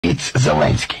It's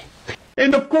Zelensky.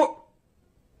 And of course...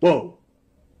 Whoa.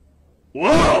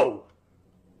 Whoa!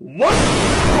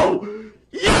 Whoa!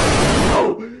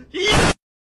 Yo! Yo!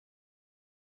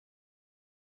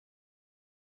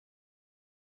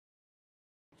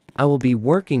 I will be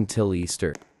working till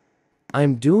Easter.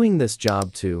 I'm doing this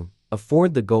job to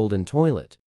afford the golden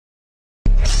toilet.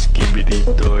 Skibbity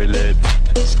toilet.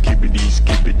 Skibbity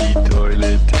skibbity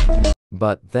toilet.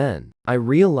 But then, I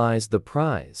realized the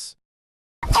prize.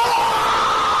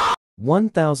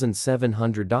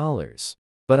 $1,700.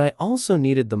 But I also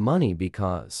needed the money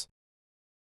because...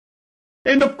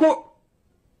 And of course...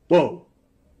 Whoa.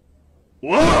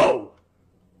 Whoa!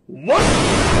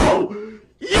 Whoa!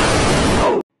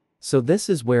 Yo! So this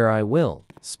is where I will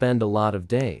spend a lot of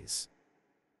days.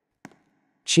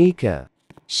 Chica.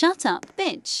 Shut up,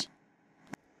 bitch.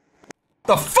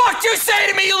 The fuck you say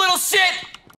to me, you little shit?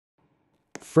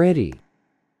 Freddy.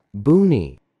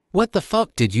 Booney. What the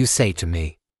fuck did you say to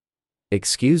me?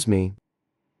 Excuse me.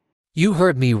 You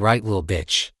heard me right, little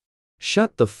bitch.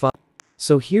 Shut the fuck.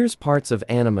 So here's parts of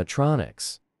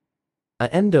animatronics. A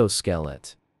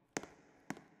endoskeleton.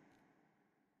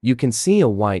 You can see a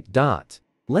white dot.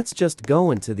 Let's just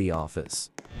go into the office.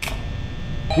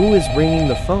 Who is ringing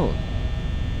the phone?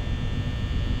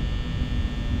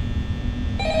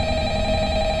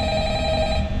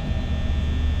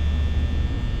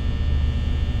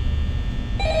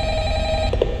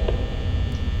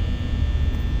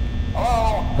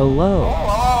 Hello.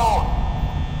 Hello.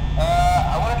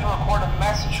 I wanted to record a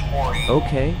message for you.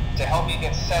 Okay. To help you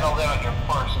get settled in on your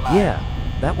first night. Yeah,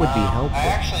 that would be helpful. I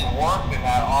actually worked in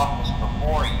that office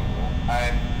before you.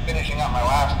 I'm finishing up my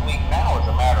last week now, as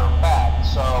a matter of fact.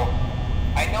 So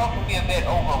I know it can be a bit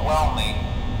overwhelming,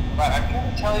 but I'm here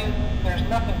to tell you there's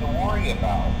nothing to worry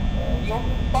about. You'll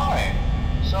be fine.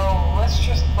 So let's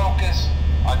just focus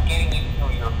on getting you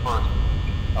through your first week.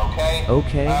 Okay?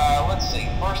 Okay. Let's see.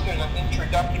 First, there's an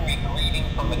introductory greeting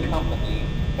from the company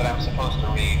that I'm supposed to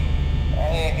read.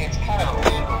 It's kind of a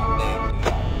legal thing.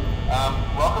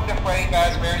 Welcome to Freddy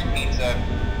Fazbear's Pizza,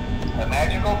 a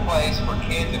magical place for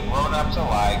kids and grown-ups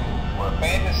alike, where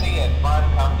fantasy and fun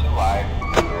come to life.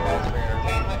 Fazbear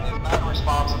Entertainment is not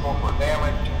responsible for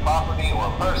damage to property or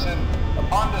person.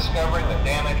 Upon discovering that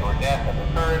damage or death have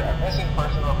occurred, a missing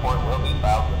person report will be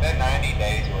filed within 90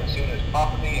 days or as soon as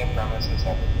property and premises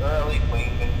have been thoroughly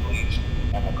cleaned and bleached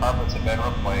and the carpets have been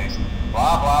replaced.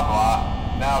 Blah, blah,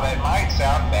 blah. Now, that might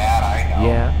sound bad, I know.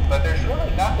 Yeah. But there's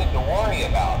really nothing to worry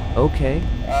about. Okay.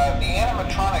 The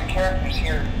animatronic characters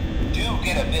here do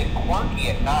get a bit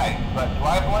quirky at night, but do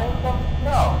I blame them?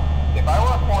 No. If I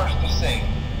were forced to sing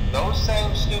those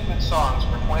same stupid songs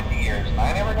for 20 years and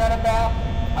I never got a bath,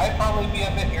 I'd probably be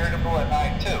a bit irritable at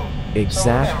night too.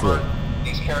 Exactly. So remember,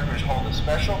 these characters hold a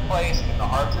special place in the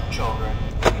hearts of children.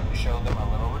 We need to show them a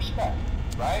little respect,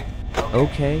 right?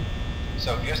 Okay.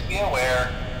 So just be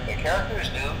aware, the characters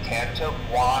do tend to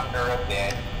wander a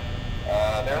bit.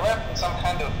 They're left in some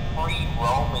kind of free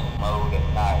roaming mode at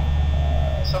night.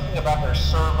 Something about their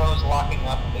servos locking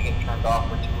up if they get turned off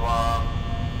for too long.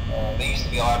 They used to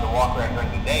be allowed to walk around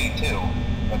during the day too,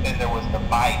 but then there was the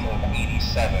bite of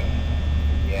 87.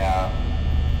 Yeah,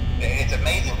 it's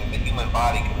amazing that the human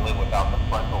body can live without the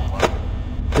frontal lobe.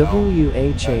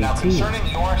 WHAT. Now, concerning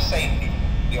your safety,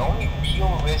 the only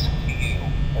real risk to you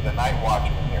as a night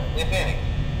watchman here, if any,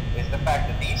 is the fact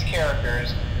that these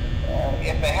characters,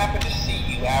 if they happen to see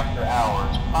you after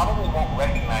hours, probably won't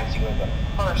recognize you as a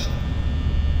person.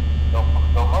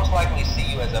 They'll most likely see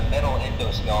you as a metal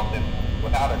endoskeleton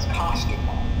without its costume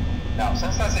on. Now,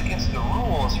 since that's against the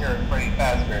rules here at Freddy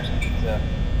Fazbear's Pizza,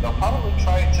 they'll probably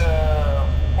try to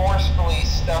forcefully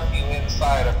stuff you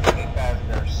inside a Freddy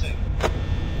Fazbear suit.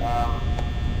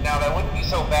 Now, that wouldn't be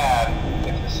so bad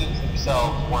if the suits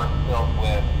themselves weren't filled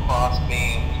with cross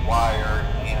beams, wires,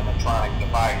 and animatronic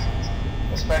devices,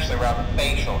 especially around the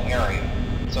facial area.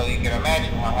 So you can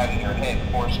imagine how having your head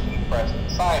forcefully pressed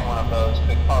inside one of those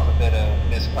could cause a bit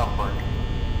of discomfort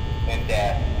and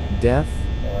death. Death?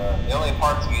 The only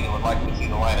parts of you that would likely see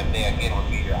the light of day again would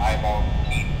be your eyeballs and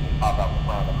teeth that pop out the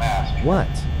front of the mask. What?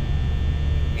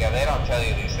 Yeah, they don't tell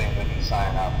you these things when you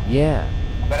sign up. Yeah.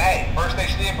 But hey, first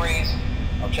station of the breeze.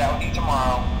 I'll chat with you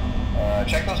tomorrow.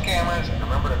 Check those cameras and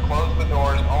remember to close the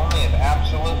doors only if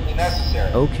absolutely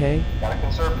necessary. Okay. Gotta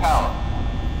conserve power.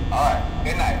 Alright,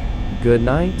 good night. Good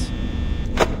night?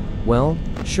 Well,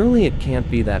 surely it can't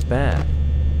be that bad.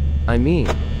 I mean,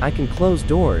 I can close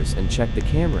doors and check the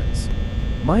cameras.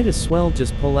 Might as well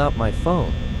just pull out my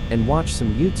phone and watch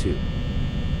some YouTube.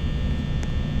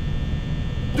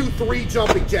 Do 3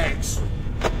 jumping jacks.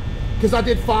 Because I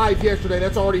did 5 yesterday.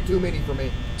 That's already too many for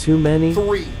me. Too many?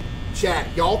 3. Chat,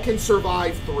 y'all can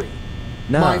survive 3.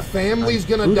 Nah, My family's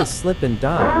gonna die. slip and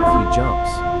die if he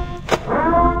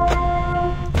jumps.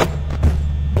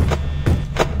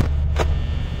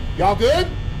 Y'all good?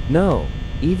 No,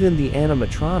 even the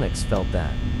animatronics felt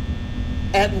that.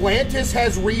 Atlantis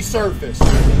has resurfaced.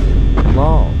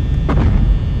 Lol.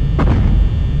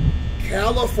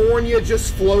 California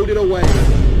just floated away.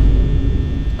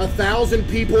 1,000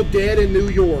 people dead in New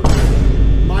York.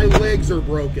 My legs are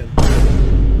broken.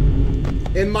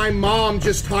 And my mom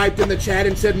just typed in the chat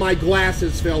and said my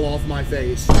glasses fell off my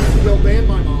face. Yo, ban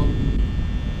my mom.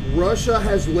 Russia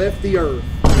has left the earth.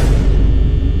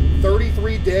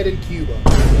 33 dead in Cuba.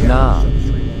 Yeah, Nah. shut the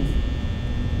stream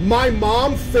off. My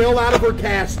mom fell out of her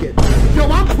casket. Yo,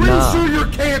 I'm pretty sure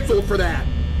you're canceled for that.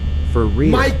 For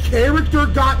real. My character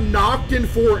got knocked in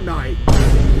Fortnite.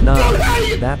 Nah,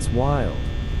 that's wild.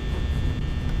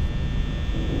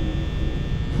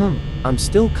 I'm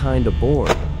still kinda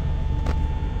bored.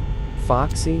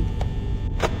 Foxy?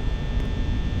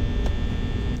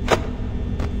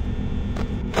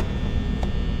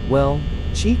 Well,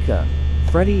 Chica,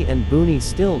 Freddy and Booney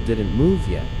still didn't move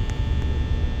yet.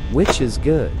 Which is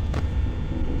good.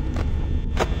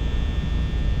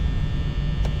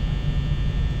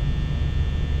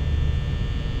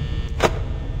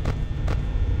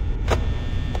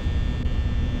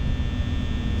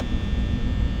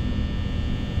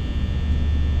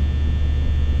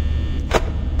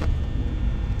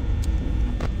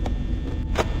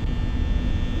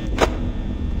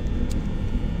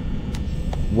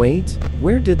 Wait,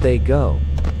 where did they go?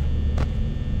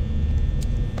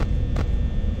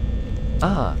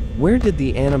 Ah, where did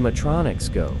the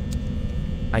animatronics go?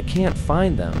 I can't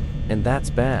find them, and that's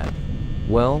bad.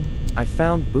 Well, I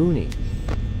found Booney.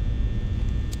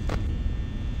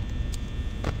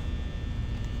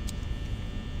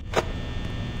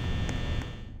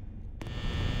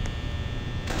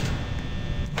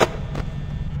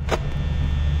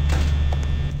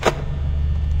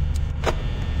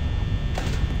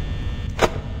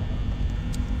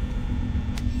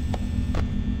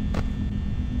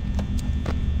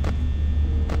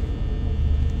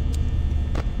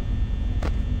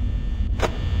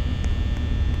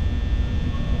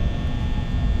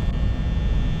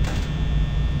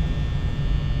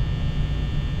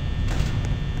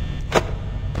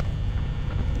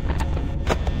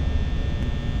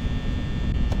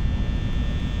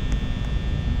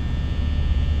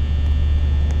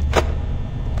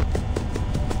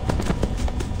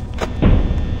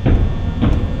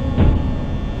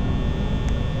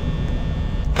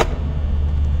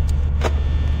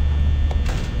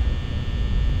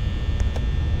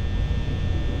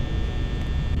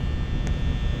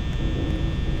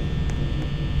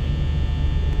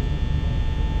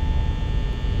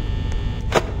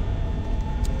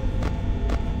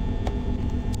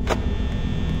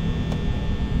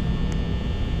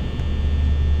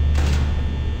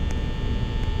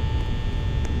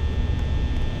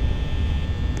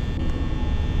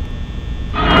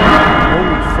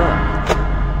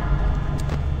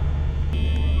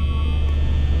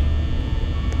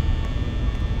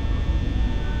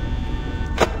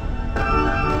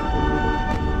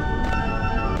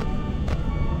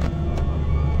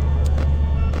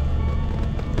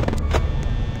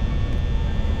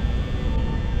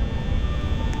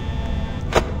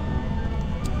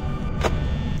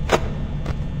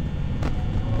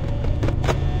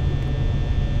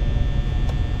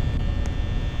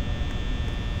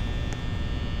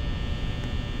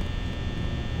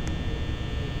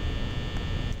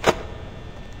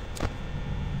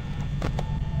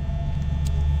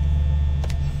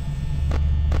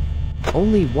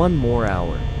 Only one more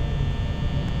hour.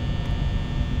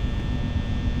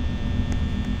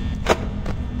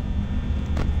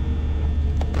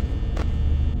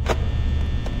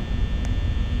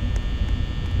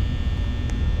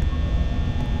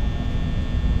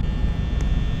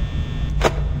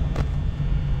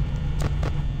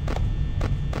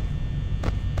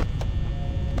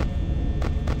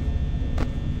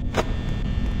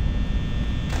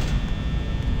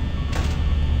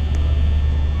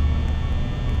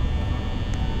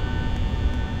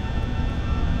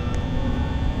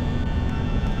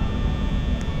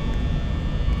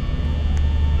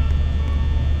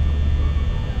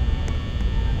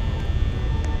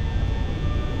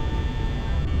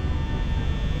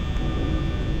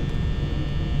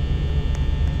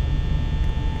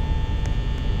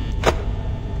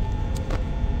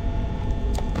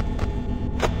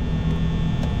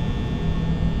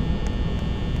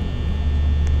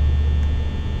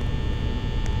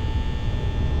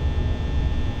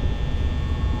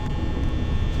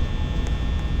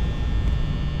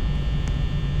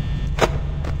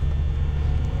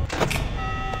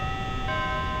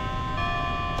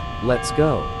 Let's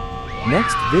go.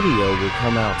 Next video will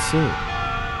come out soon.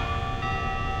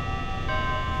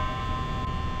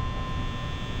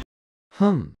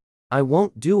 I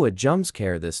won't do a jump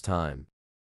scare this time.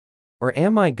 Or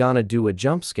am I gonna do a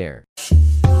jump scare?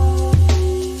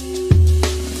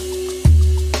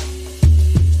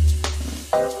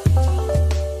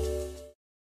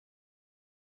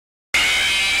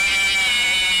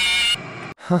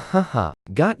 Ha ha ha,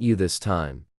 got you this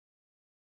time.